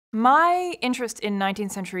My interest in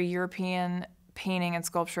 19th century European painting and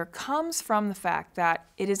sculpture comes from the fact that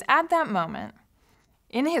it is at that moment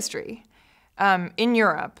in history, in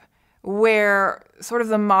Europe, where sort of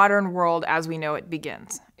the modern world as we know it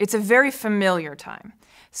begins. It's a very familiar time.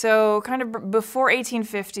 So kind of before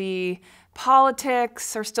 1850,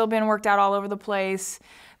 politics are still being worked out all over the place.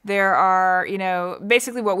 There are,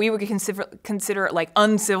 basically what we would consider like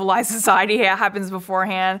uncivilized society happens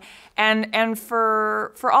beforehand, and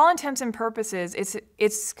for all intents and purposes,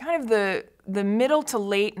 it's kind of the middle to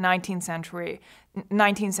late 19th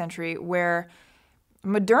century where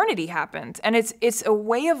modernity happens, and it's a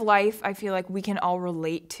way of life I feel like we can all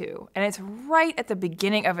relate to, and it's right at the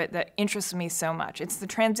beginning of it that interests me so much. It's the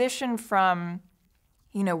transition from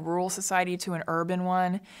rural society to an urban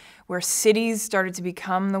one, where cities started to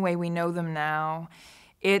become the way we know them now.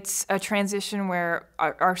 It's a transition where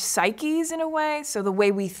our psyches, in a way, so the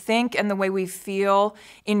way we think and the way we feel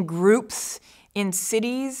in groups, in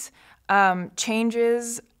cities,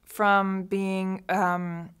 changes from being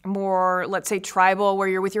more, let's say, tribal, where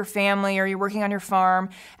you're with your family or you're working on your farm,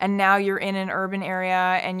 and now you're in an urban area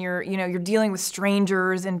and you're dealing with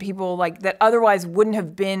strangers and people like that otherwise wouldn't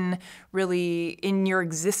have been really in your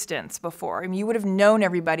existence before. I mean, you would have known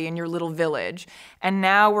everybody in your little village, and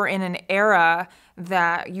now we're in an era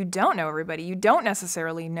that you don't know everybody. You don't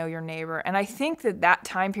necessarily know your neighbor, and I think that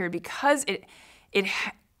time period, because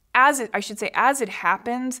as it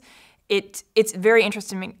happens, it's very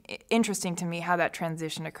interesting to me how that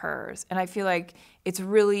transition occurs. And I feel like it's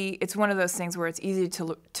one of those things where it's easy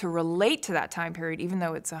to relate to that time period, even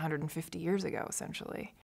though it's 150 years ago, essentially.